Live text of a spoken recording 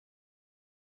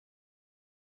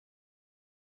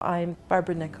I'm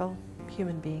Barbarah Nicoll,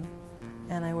 human being,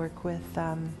 and I work with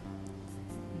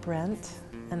Brent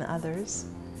and others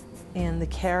in the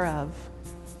care of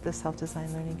the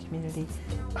self-design learning community.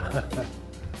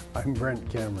 I'm Brent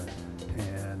Cameron,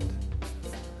 and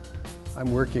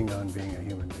I'm working on being a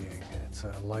human being. It's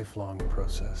a lifelong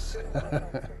process.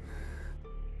 I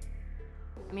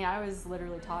mean, I was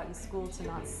literally taught in school to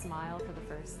not smile for the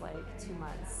first 2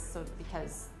 months, so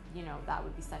because that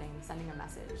would be sending a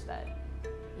message that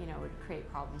would create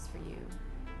problems for you.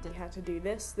 You have to do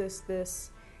this,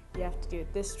 you have to do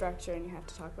this structure, and you have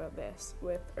to talk about this.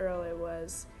 With Earl, it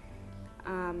was,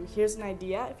 here's an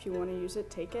idea, if you want to use it,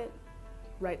 take it,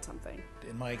 write something.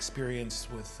 In my experience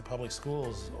with the public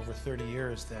schools over 30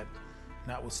 years, that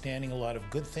notwithstanding a lot of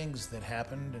good things that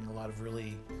happened and a lot of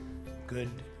really good,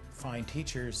 fine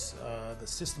teachers, the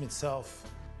system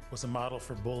itself was a model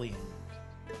for bullying.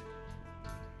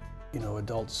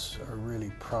 Adults are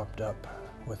really propped up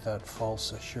with that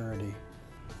false assurity,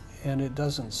 and it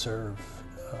doesn't serve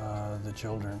the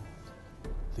children,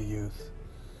 the youth,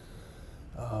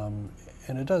 and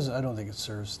I don't think it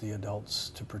serves the adults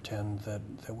to pretend that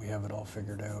we have it all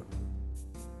figured out.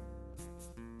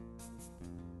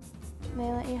 They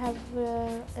let you have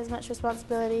as much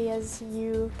responsibility as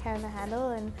you can handle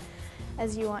and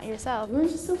as you want yourself.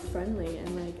 Everyone's just so friendly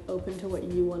and open to what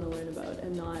you want to learn about,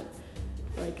 and not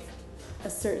a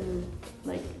certain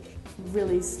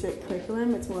really strict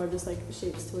curriculum. It's more of just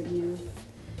shapes to what you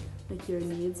your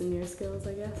needs and your skills,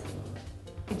 I guess.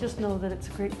 You just know that it's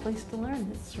a great place to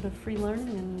learn. It's sort of free learning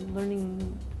and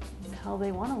learning how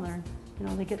they want to learn.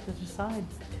 They get to decide.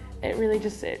 It really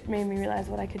it made me realize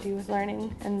what I could do with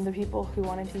learning and the people who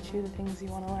want to teach you the things you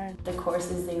want to learn. The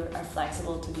courses, they are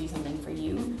flexible to do something for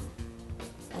you,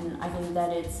 and I think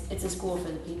that it's a school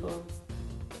for the people.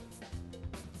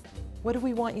 What do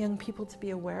we want young people to be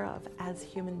aware of as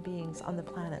human beings on the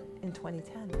planet in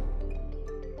 2010?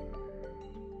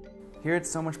 Here it's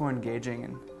so much more engaging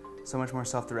and so much more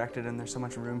self-directed, and there's so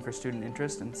much room for student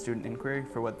interest and student inquiry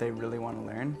for what they really want to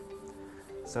learn.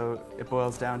 So it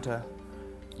boils down to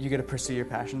you get to pursue your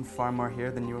passion far more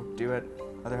here than you do at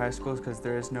other high schools, because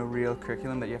there is no real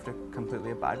curriculum that you have to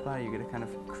completely abide by. You get to kind of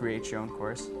create your own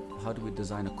course. How do we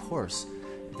design a course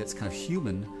that's kind of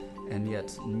human and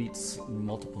yet meets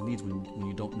multiple needs when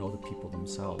you don't know the people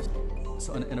themselves?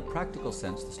 So in a practical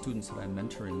sense, the students that I'm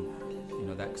mentoring,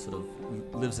 that sort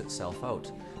of lives itself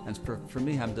out. And for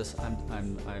me,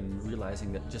 I'm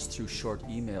realizing that just through short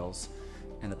emails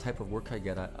and the type of work I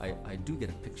get, I do get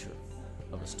a picture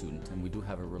of a student, and we do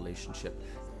have a relationship.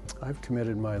 I've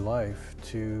committed my life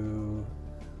to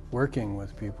working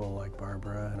with people like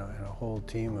Barbarah and a whole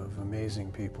team of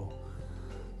amazing people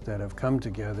that have come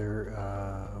together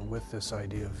with this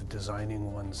idea of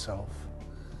designing oneself,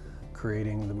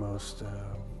 creating the most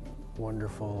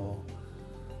wonderful,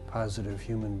 positive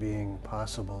human being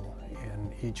possible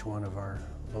in each one of our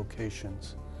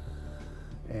locations,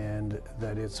 and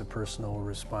that it's a personal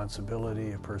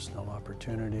responsibility, a personal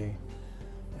opportunity,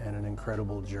 and an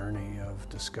incredible journey of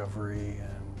discovery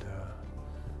and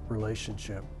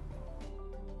relationship.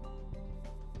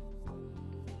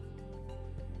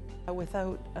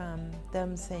 Without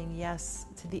them saying yes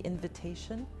to the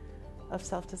invitation of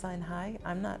SelfDesign High,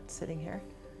 I'm not sitting here,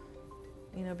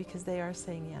 because they are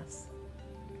saying yes.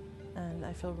 And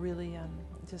I feel really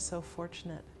just so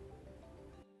fortunate.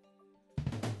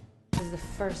 This is the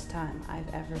first time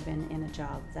I've ever been in a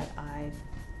job that I've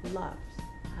loved.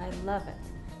 I love it.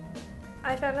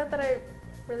 I found out that I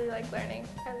really like learning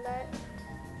and that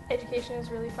education is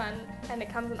really fun, and it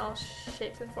comes in all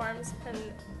shapes and forms, and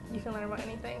you can learn about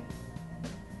anything,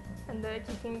 and that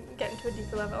you can get into a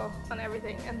deeper level on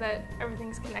everything, and that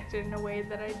everything's connected in a way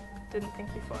that I didn't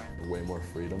think before. Way more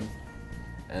freedom,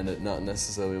 and it not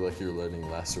necessarily you're learning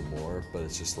less or more, but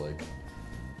it's just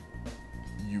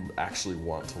you actually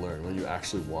want to learn. When you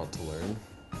actually want to learn,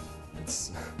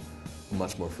 it's a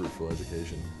much more fruitful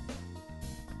education.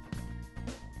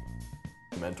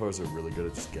 Mentors are really good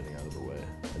at just getting out of the way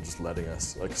and just letting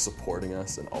us, supporting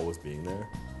us and always being there.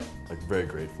 Very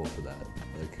grateful for that.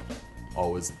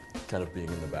 Always kind of being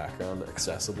in the background,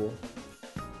 accessible.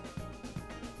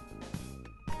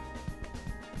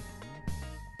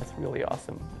 That's really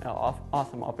awesome.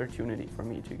 Awesome opportunity for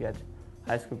me to get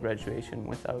high school graduation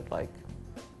without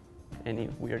any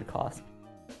weird cost.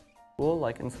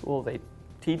 In school they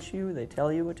teach you, they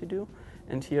tell you what to do,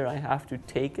 and here I have to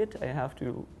take it, I have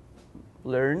to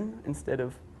learn instead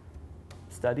of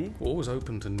study. We're always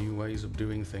open to new ways of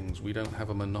doing things. We don't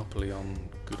have a monopoly on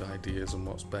good ideas and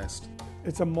what's best.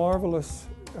 It's a marvelous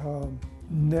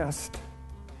nest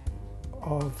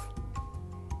of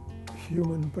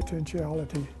human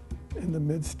potentiality in the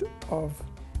midst of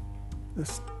the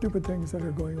stupid things that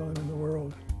are going on in the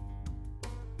world.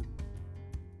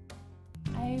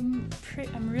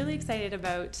 I'm really excited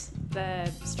about the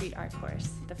street art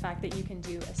course. The fact that you can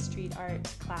do a street art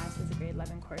class as a grade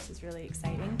 11 course is really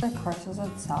exciting. The courses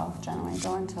itself generally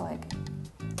go into like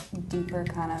deeper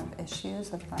kind of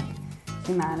issues of like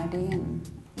humanity and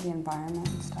the environment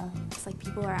and stuff. It's like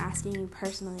people are asking you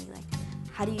personally, like,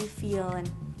 how do you feel and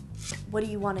what do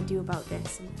you want to do about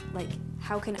this? And like,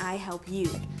 how can I help you?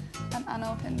 An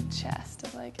unopened chest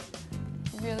of like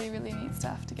really, really neat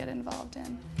stuff to get involved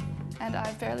in. And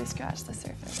I've barely scratched the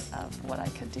surface of what I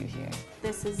could do here.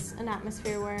 This is an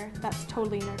atmosphere where that's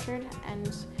totally nurtured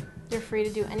and you're free to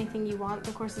do anything you want.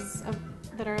 The courses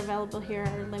that are available here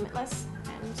are limitless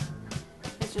and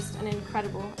it's just an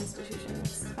incredible institution.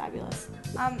 It's fabulous.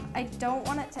 I don't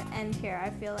want it to end here. I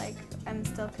feel like I'm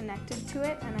still connected to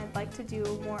it and I'd like to do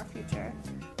more future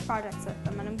projects with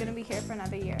them, and I'm going to be here for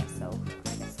another year, so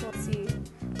I guess we'll see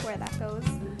where that goes.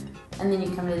 And then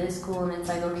you come to this school and it's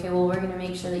like, okay, well, we're going to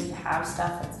make sure that you have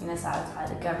stuff that's going to satisfy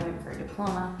the government for a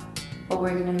diploma, but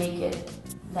we're going to make it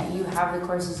that you have the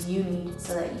courses you need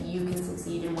so that you can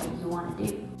succeed in what you want to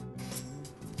do.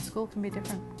 School can be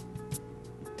different.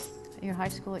 Your high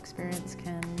school experience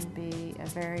can be a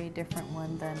very different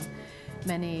one than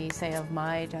many, say, of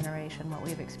my generation, what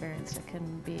we've experienced. It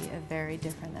can be a very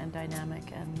different and dynamic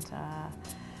and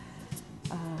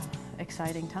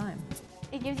exciting time.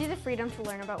 It gives you the freedom to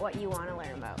learn about what you want to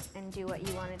learn about and do what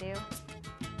you want to do.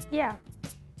 Yeah.